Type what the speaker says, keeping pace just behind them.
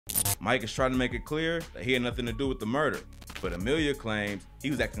Mike is trying to make it clear that he had nothing to do with the murder, but Amelia claims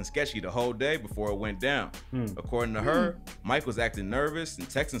he was acting sketchy the whole day before it went down. According to her, Mike was acting nervous and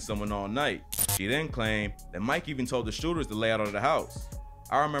texting someone all night. She then claimed that Mike even told the shooters to lay out of the house.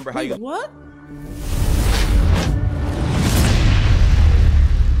 I remember how What?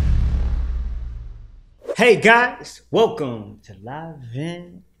 Hey guys, welcome to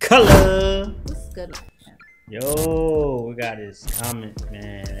LiveNColor. What's good? Yo, we got this comment,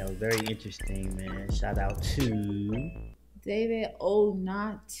 man. That was very interesting, man. Shout out to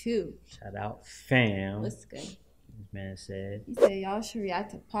David092. Shout out fam. What's good? This man said, He said y'all should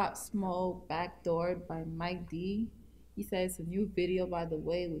react to Pop Smoke Backdoored by Mike D. He said it's a new video, by the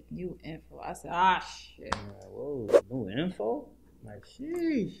way, with new info. I said, shit. whoa, new info? Like,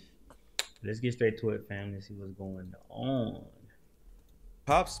 sheesh. Let's get straight to it, fam. Let's see what's going on.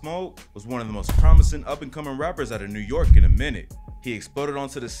 Pop Smoke was one of the most promising up-and-coming rappers out of New York in a minute. He exploded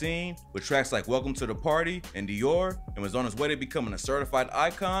onto the scene with tracks like Welcome to the Party and Dior, and was on his way to becoming a certified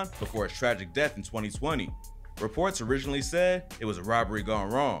icon before his tragic death in 2020. Reports originally said it was a robbery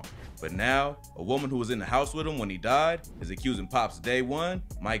gone wrong, but now a woman who was in the house with him when he died is accusing Pop's day one,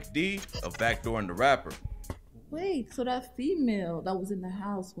 Mike D, of backdooring the rapper. Wait, so that female that was in the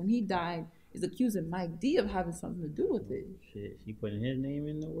house when he died is accusing Mike D of having something to do with it. Shit, she putting his name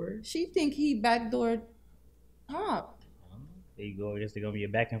in the word? She think he backdoored Pop. There you go. I guess they're gonna be a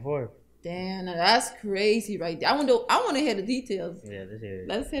back and forth. Damn, now that's crazy right there. I want to hear the details. Yeah, let's hear it.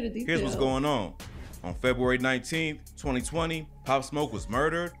 Let's hear the details. Here's what's going on. On February 19th, 2020, Pop Smoke was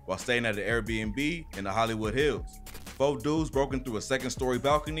murdered while staying at an Airbnb in the Hollywood Hills. 4 dudes broke in through a second-story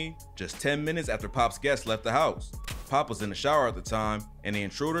balcony just 10 minutes after Pop's guests left the house. Pop was in the shower at the time, and the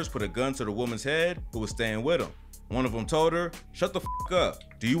intruders put a gun to the woman's head who was staying with him. One of them told her, "Shut the f***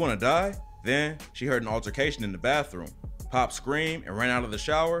 up. Do you want to die?" Then she heard an altercation in the bathroom. Pop screamed and ran out of the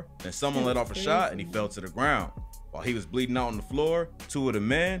shower, then someone let off a shot and he fell to the ground. While he was bleeding out on the floor, 2 of the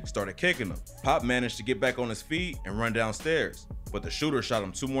men started kicking him. Pop managed to get back on his feet and run downstairs, but the shooter shot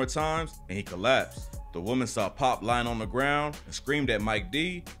him 2 more times and he collapsed. The woman saw Pop lying on the ground and screamed at Mike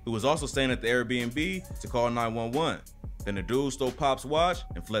D, who was also staying at the Airbnb, to call 911. Then the dude stole Pop's watch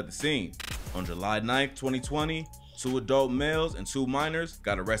and fled the scene. On July 9th, 2020, 2 adult males and 2 minors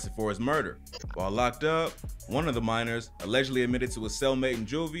got arrested for his murder. While locked up, one of the minors allegedly admitted to his cellmate in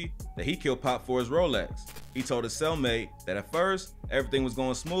juvie that he killed Pop for his Rolex. He told his cellmate that at first, everything was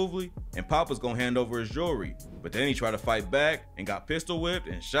going smoothly and Pop was gonna hand over his jewelry, but then he tried to fight back and got pistol whipped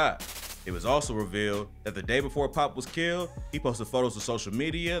and shot. It was also revealed that the day before Pop was killed, he posted photos to social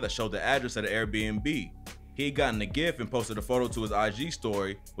media that showed the address of the Airbnb. He had gotten a gift and posted a photo to his IG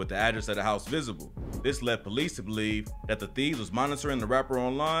story with the address of the house visible. This led police to believe that the thieves was monitoring the rapper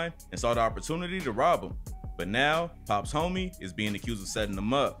online and saw the opportunity to rob him. But now, Pop's homie is being accused of setting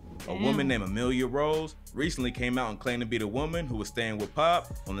him up. A woman named Amelia Rose recently came out and claimed to be the woman who was staying with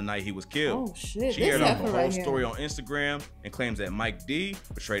Pop on the night he was killed. Oh shit, she aired out the whole story on Instagram and claims that Mike D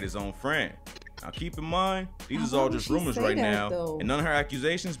betrayed his own friend. Now keep in mind, these is all just rumors right now, and none of her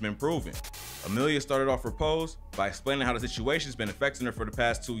accusations been proven. Amelia started off her post by explaining how the situation's been affecting her for the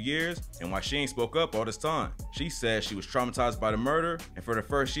past 2 years and why she ain't spoke up all this time. She said she was traumatized by the murder, and for the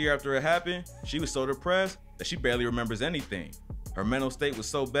first year after it happened, she was so depressed that she barely remembers anything. Her mental state was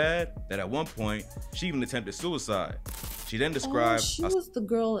so bad that at one point, she even attempted suicide. She then described— she was the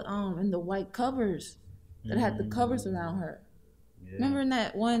girl in the white covers that had the covers around her. Yeah. Remember in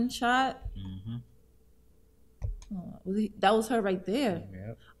that one shot? That was her right there.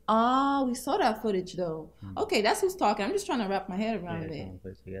 Yep. Oh, we saw that footage though. Okay, that's who's talking. I'm just trying to wrap my head around it.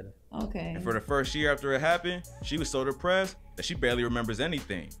 Okay. And for the first year after it happened, she was so depressed that she barely remembers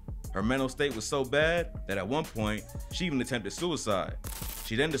anything. Her mental state was so bad that at one point, she even attempted suicide.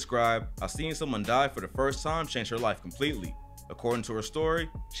 She then described how seeing someone die for the first time changed her life completely. According to her story,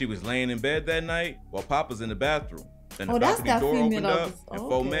 she was laying in bed that night while Pop was in the bathroom. Then the balcony door opened up and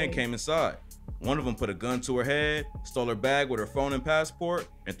 4 men came inside. One of them put a gun to her head, stole her bag with her phone and passport,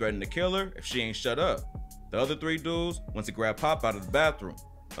 and threatened to kill her if she ain't shut up. The other 3 dudes went to grab Pop out of the bathroom.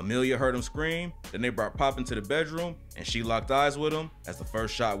 Amelia heard him scream, then they brought Pop into the bedroom, and she locked eyes with him as the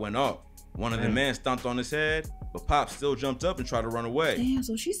first shot went off. One of the men stomped on his head, but Pop still jumped up and tried to run away. Damn,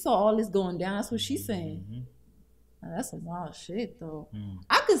 so she saw all this going down. That's what she's saying. That's some wild shit, though.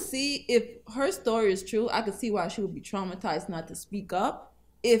 I could see, if her story is true, I could see why she would be traumatized not to speak up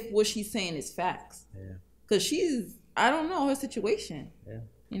if what she's saying is facts. Yeah. Because she's, I don't know her situation. Yeah.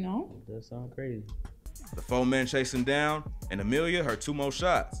 You know? It does sound crazy. The 4 men chased him down, and Amelia heard 2 more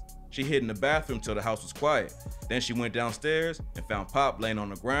shots. She hid in the bathroom till the house was quiet. Then she went downstairs and found Pop laying on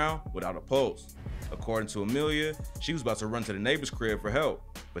the ground without a pulse. According to Amelia, she was about to run to the neighbor's crib for help.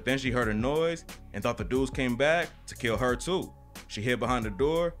 but then she heard a noise and thought the dudes came back to kill her too. She hid behind the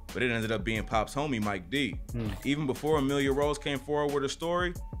door, but it ended up being Pop's homie, Mike D. Even before Amelia Rose came forward with her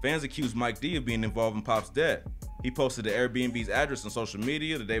story, fans accused Mike D of being involved in Pop's death. He posted the Airbnb's address on social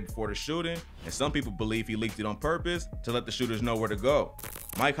media the day before the shooting, and some people believe he leaked it on purpose to let the shooters know where to go.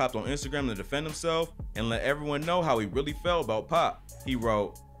 Mike hopped on Instagram to defend himself and let everyone know how he really felt about Pop. He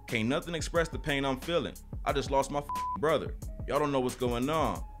wrote, "Can't nothing express the pain I'm feeling. I just lost my brother. Y'all don't know what's going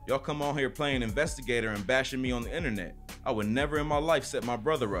on. Y'all come on here playing investigator and bashing me on the internet. I would never in my life set my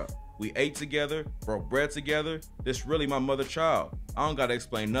brother up. We ate together, broke bread together. This really my mother child. I don't gotta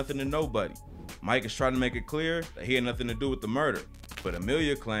explain nothing to nobody." Mike is trying to make it clear that he had nothing to do with the murder, but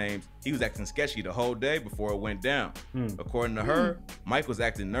Amelia claims he was acting sketchy the whole day before it went down. According to her, Mike was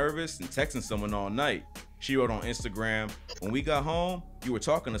acting nervous and texting someone all night. She wrote on Instagram, "When we got home, you were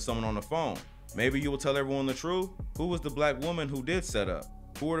talking to someone on the phone. Maybe you will tell everyone the truth? Who was the black woman who did set up?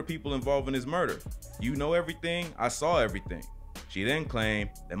 Who are the people involved in his murder? You know everything, I saw everything." She then claimed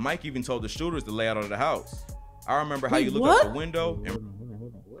that Mike even told the shooters to lay out of the house. "I remember how you looked out the window and..."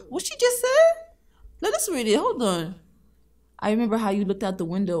 What she just said? Let us read it. Hold on. "I remember how you looked out the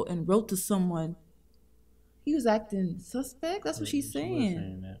window and wrote to someone." He was acting suspect? That's what she's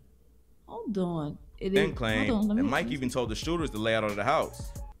saying. Hold on. Then claimed that Mike even told the shooters to lay out of the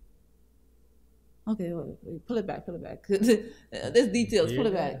house. Okay, wait, pull it back. There's details. Pull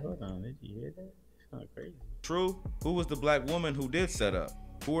it back. Hold on, did you hear that? It's not crazy. "True, who was the black woman who did set up?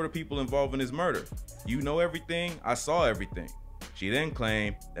 Who are the people involved in his murder? You know everything, I saw everything." She then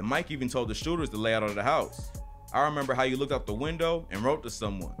claimed that Mike even told the shooters to lay out of the house. "I remember how you looked out the window and wrote to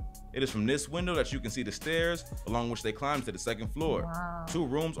someone. It is from this window that you can see the stairs along which they climbed to the second floor. Wow. 2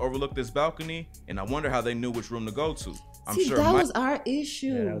 rooms overlook this balcony, and I wonder how they knew which room to go to. I'm See, sure that Mike..." was our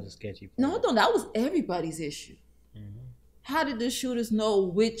issue. Yeah, that was a sketchy part. No, that was everybody's issue. How did the shooters know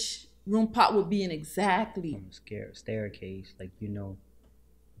which room Pop would be in exactly? From a staircase, like, you know,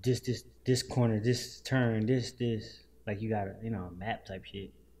 this corner, this turn, this. Like, you got a map type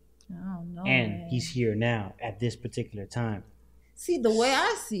shit. I don't know. And man. he's here now at this particular time. See, the way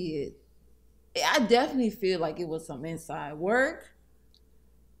I see it, I definitely feel like it was some inside work.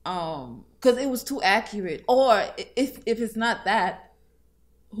 Because it was too accurate. Or if it's not that,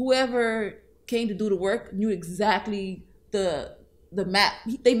 whoever came to do the work knew exactly the map.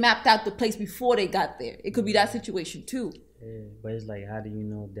 They mapped out the place before they got there. It could be that situation too. Yeah, but it's like, how do you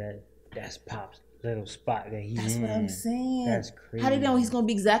know that that's Pop's little spot that he's in? That's what I'm saying. That's crazy. How do they know he's going to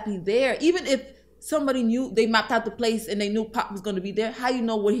be exactly there? Even if somebody knew, they mapped out the place and they knew Pop was going to be there, how you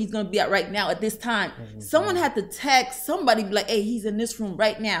know where he's going to be at right now at this time? Someone had to text somebody, be like, "Hey, he's in this room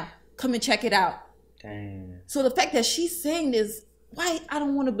right now. Come and check it out." Damn. So the fact that she's saying this, why? I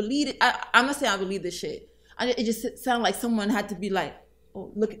don't want to believe it. I'm not saying I believe this shit. It just sounds like someone had to be like,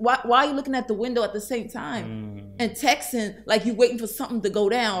 "Oh, look, why are you looking at the window at the same time?" And texting like you waiting for something to go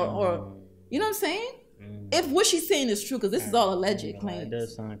down or you know what I'm saying? If what she's saying is true, because this is all alleged claims. It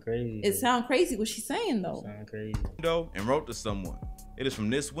does sound crazy. It sounds crazy what she's saying though. Sound crazy. And wrote to someone. It is from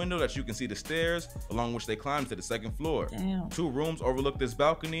this window that you can see the stairs along which they climbed to the second floor. Damn. 2 rooms overlook this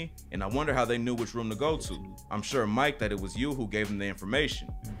balcony, and I wonder how they knew which room to go to. I'm sure Mike that it was you who gave them the information.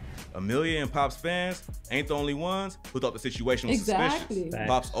 Amelia and Pop's fans ain't the only ones who thought the situation was suspicious. Facts.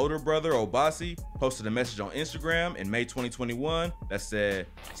 Pop's older brother, Obasi, posted a message on Instagram in May 2021 that said,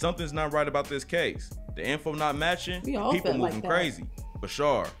 "Something's not right about this case. The info not matching, We all people felt moving like that. crazy.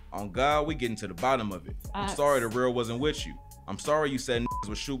 Bashar, on God, we getting to the bottom of it. I'm sorry the real wasn't with you. I'm sorry you said niggas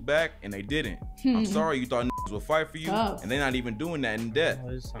would shoot back and they didn't. I'm sorry you thought niggas would fight for you and they're not even doing that in death.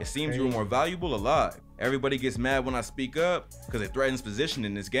 It seems you were more valuable alive. Everybody gets mad when I speak up because it threatens position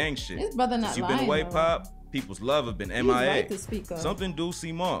in this gang shit. His brother not Since you've been lying, away, though. Pop, people's love have been He's MIA. right to speak up. Something do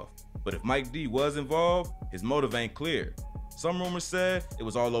seem off, but if Mike D was involved, his motive ain't clear. Some rumors said it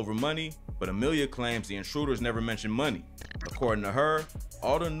was all over money, but Amelia claims the intruders never mentioned money. According to her,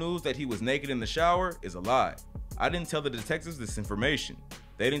 all the news that he was naked in the shower is a lie. I didn't tell the detectives this information.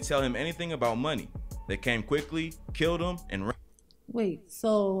 They didn't tell him anything about money. They came quickly, killed him, and ran. Wait,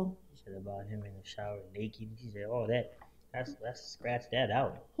 so She said about him in the shower naked. He said, "Oh, that's scratch that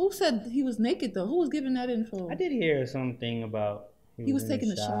out." who said he was naked though? Who was giving that info? I did hear something about He was in taking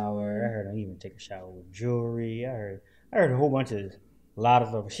the a shower. I heard him even take a shower with jewelry. I heard a whole bunch of lot of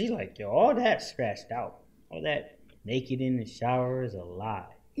stuff. She's like, "Yo, all that scratched out. All that naked in the shower is a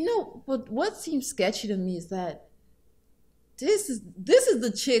lie." You know, but what seems sketchy to me is that this is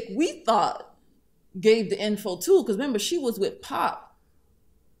the chick we thought gave the info too. Because remember, she was with Pop.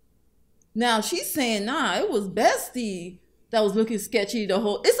 Now she's saying, nah, it was Bestie that was looking sketchy the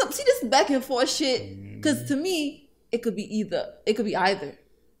whole. See, this back and forth shit. Because to me, it could be either.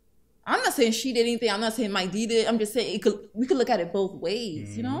 I'm not saying she did anything. I'm not saying Mike D did. I'm just saying we could look at it both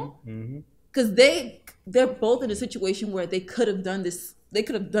ways, you know? Because they're both in a situation where they could have done this. They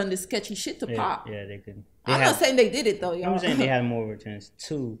could have done this sketchy shit to Pop. Yeah, they could. I'm not saying they did it though, y'all. I'm saying they had more of a chance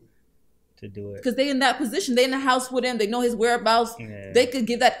to do it. Because they in that position. They in the house with him. They know his whereabouts. Yeah. They could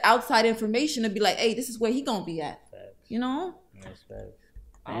give that outside information and be like, hey, this is where he gonna be at. Facts. You know? That's facts.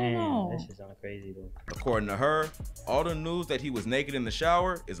 I don't know. That shit sound crazy though. According to her, all the news that he was naked in the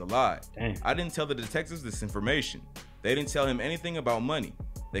shower is a lie. Damn. I didn't tell the detectives this information. They didn't tell him anything about money.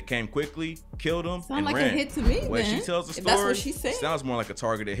 They came quickly, killed him, and like ran. A hit to me, the way man. she tells the story, that's what she said. Sounds more like a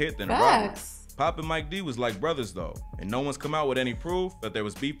targeted hit than Facts. a robbery. Pop and Mike D was like brothers though, and no one's come out with any proof that there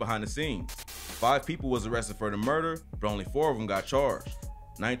was beef behind the scenes. 5 people was arrested for the murder, but only 4 of them got charged.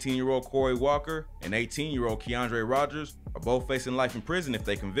 19-year-old Corey Walker and 18-year-old Keandre Rogers are both facing life in prison if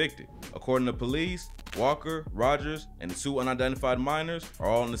they convicted. According to police, Walker, Rogers, and the 2 unidentified minors are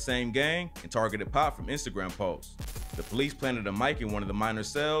all in the same gang and targeted Pop from Instagram posts. The police planted a mic in one of the minors'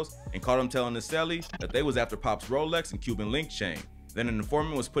 cells and caught him telling the cellie that they was after Pop's Rolex and Cuban link chain. Then an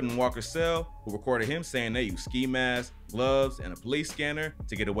informant was put in Walker's cell who recorded him saying they used ski masks, gloves, and a police scanner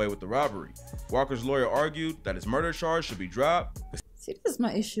to get away with the robbery. Walker's lawyer argued that his murder charge should be dropped. See, this is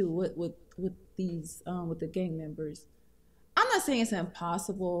my issue with these with the gang members. I'm not saying it's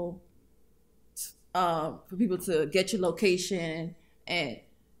impossible for people to get your location and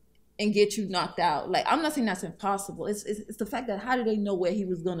get you knocked out. Like, I'm not saying that's impossible. It's the fact that how did they know where he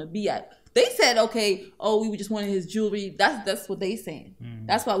was gonna be at? They said, okay, oh, we just wanted his jewelry. That's what they saying.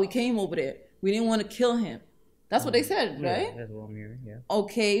 That's why we came over there. We didn't want to kill him. That's what they said, right? Yeah, that's what I'm hearing, yeah.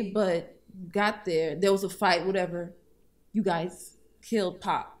 Okay, but got there. There was a fight, whatever. You guys killed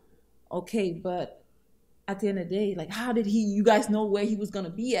Pop. Okay, but at the end of the day, like, how did you guys know where he was going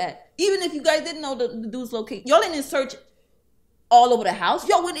to be at? Even if you guys didn't know the dude's location. Y'all didn't search all over the house.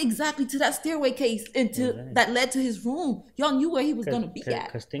 Y'all went exactly to that stairway case that led to his room. Y'all knew where he was going to be at.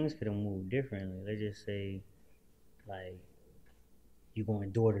 Because things could have moved differently. They just say, like, you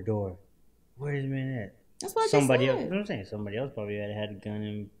going door to door. Where is man at? That's what somebody I else. just said. You know what I'm saying? Somebody else probably had a gun,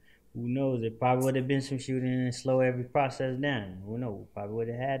 and who knows? It probably would have been some shooting and slow every process down. Who knows? Probably would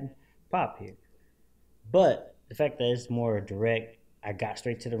have had Pop here. But the fact that it's more direct, I got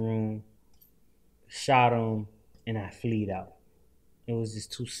straight to the room, shot him, and I fleed out. It was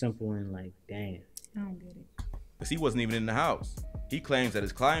just too simple and like, damn. I don't get it. Because he wasn't even in the house. He claims that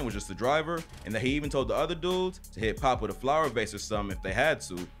his client was just the driver and that he even told the other dudes to hit Pop with a flower vase or something if they had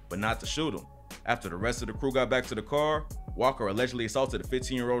to, but not to shoot him. After the rest of the crew got back to the car, Walker allegedly assaulted a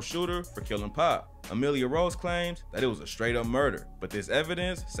 15-year-old shooter for killing Pop. Amelia Rose claims that it was a straight-up murder, but this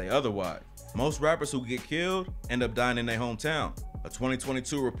evidence say otherwise. Most rappers who get killed end up dying in their hometown. A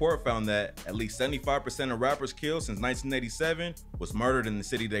 2022 report found that at least 75% of rappers killed since 1987 was murdered in the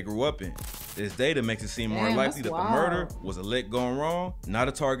city they grew up in. This data makes it seem more likely that the murder was a lick gone wrong, not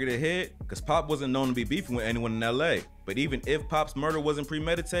a targeted hit, because Pop wasn't known to be beefing with anyone in LA. But even if Pop's murder wasn't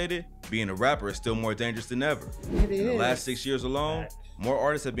premeditated, being a rapper is still more dangerous than ever. In the last 6 years alone, more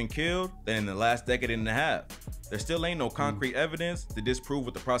artists have been killed than in the last decade and a half. There still ain't no concrete evidence to disprove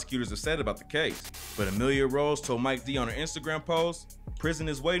what the prosecutors have said about the case. But Amelia Rose told Mike D on her Instagram post, "Prison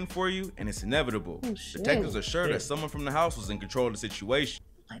is waiting for you and it's inevitable." Oh, shit. Detectives are sure that someone from the house was in control of the situation.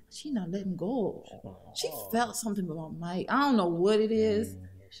 Like, she not letting go. She felt something about Mike. I don't know what it is.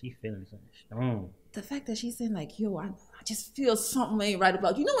 Yeah, she feeling something strong. The fact that she's saying like, yo, I just feel something ain't right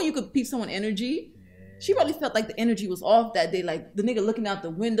about you. You know when you could peep someone's energy? She really felt like the energy was off that day. Like the nigga looking out the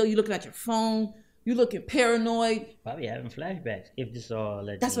window, you looking at your phone, you looking paranoid. Probably having flashbacks if this all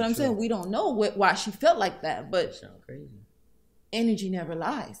allegedly. That's what I'm saying. We don't know why she felt like that, but sound crazy. Energy never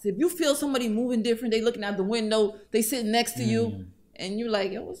lies. If you feel somebody moving different, they looking out the window, they sitting next to you, and you're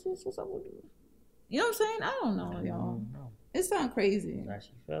like, yo, what's up with you? You know what I'm saying? I don't know, y'all. It sounds crazy. How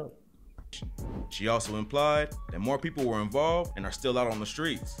she felt. She also implied that more people were involved and are still out on the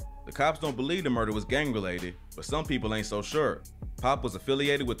streets. The cops don't believe the murder was gang-related, but some people ain't so sure. Pop was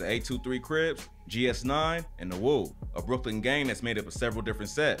affiliated with the 823 Crips, GS9, and the Woo, a Brooklyn gang that's made up of several different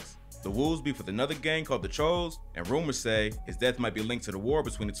sets. The Woos beef with another gang called the Chos, and rumors say his death might be linked to the war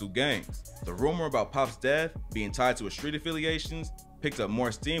between the two gangs. The rumor about Pop's death being tied to his street affiliations picked up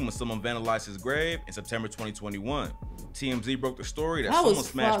more steam when someone vandalized his grave in September 2021. TMZ broke the story that someone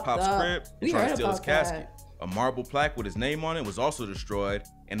smashed Pop's crib and tried to steal his casket. A marble plaque with his name on it was also destroyed,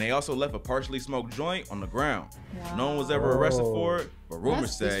 and they also left a partially smoked joint on the ground. No one was ever arrested for it, but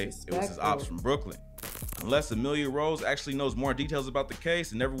rumors say it was his ops from Brooklyn. Unless Amelia Rose actually knows more details about the case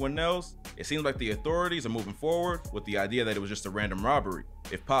than everyone else, it seems like the authorities are moving forward with the idea that it was just a random robbery.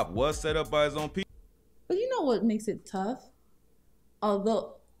 If Pop was set up by his own people. But you know what makes it tough?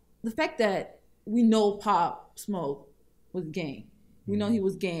 Although the fact that we know Pop Smoke was gang. We know he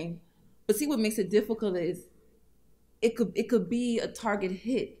was gang. But see, what makes it difficult is it could be a target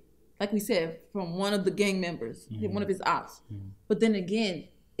hit, like we said, from one of the gang members, one of his ops. But then again,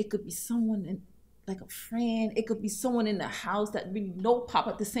 it could be someone like a friend. It could be someone in the house that really know Pop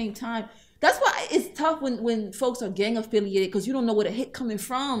at the same time. That's why it's tough when folks are gang affiliated, because you don't know where the hit coming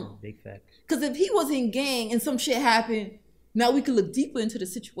from. Big facts. Because if he was in gang and some shit happened, now we can look deeper into the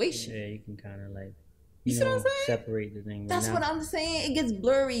situation. Yeah, you can kind of like, you see what I'm saying? Separate the thing. That's what I'm saying. It gets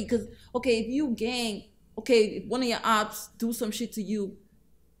blurry because, okay, if you gang, okay, if one of your ops do some shit to you,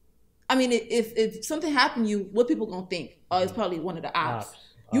 I mean, if something happened to you, what people gonna think? Oh, it's probably one of the ops.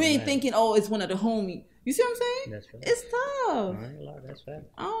 You ain't thinking, oh, it's one of the homies. You see what I'm saying? That's right. It's tough. That's fact.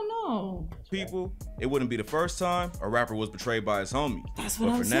 I don't know. People, it wouldn't be the first time a rapper was betrayed by his homie. That's what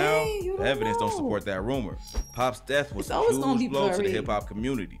I'm saying. But for now, the evidence don't support that rumor. Pop's death was a huge blow to the hip-hop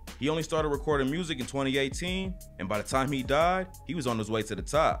community. He only started recording music in 2018, and by the time he died, he was on his way to the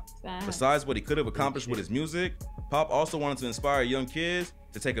top. Besides what he could have accomplished with his music, Pop also wanted to inspire young kids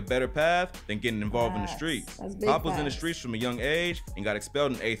to take a better path than getting involved in the streets. Pop was in the streets from a young age and got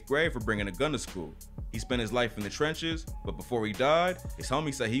expelled in 8th grade for bringing a gun to school. He spent his life in the trenches, but before he died, his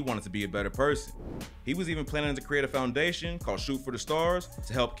homie said he wanted to be a better person. He was even planning to create a foundation called Shoot for the Stars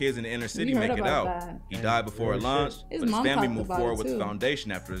to help kids in the inner city make it out. He died before it launched, but his family moved forward with the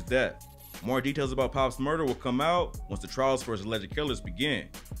foundation after his death. More details about Pop's murder will come out once the trials for his alleged killers begin.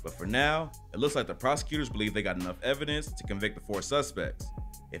 But for now, it looks like the prosecutors believe they got enough evidence to convict the 4 suspects.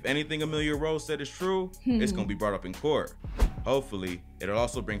 If anything Amelia Rose said is true, it's gonna be brought up in court. Hopefully, it'll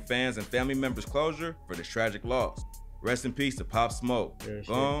also bring fans and family members closure for this tragic loss. Rest in peace to Pop Smoke.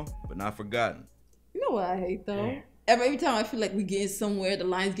 Gone, but not forgotten. You know what I hate though? Every time I feel like we get somewhere, the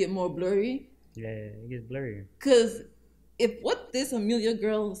lines get more blurry. Yeah, it gets blurrier. Cause if what this Amelia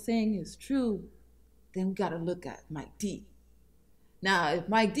girl is saying is true, then we gotta look at Mike D. Now, if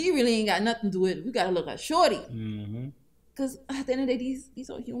Mike D really ain't got nothing to do with it, we gotta look at Shorty. Because at the end of the day, these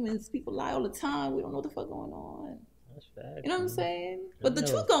are humans. People lie all the time. We don't know what the fuck going on. That's facts. You know what I'm saying? But the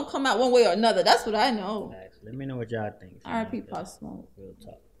truth gonna come out one way or another. That's what I know. Facts. Let me know what y'all think. R.I.P. Pop Smoke. Real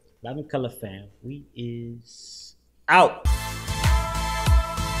talk. LiveNColor fam, we is out.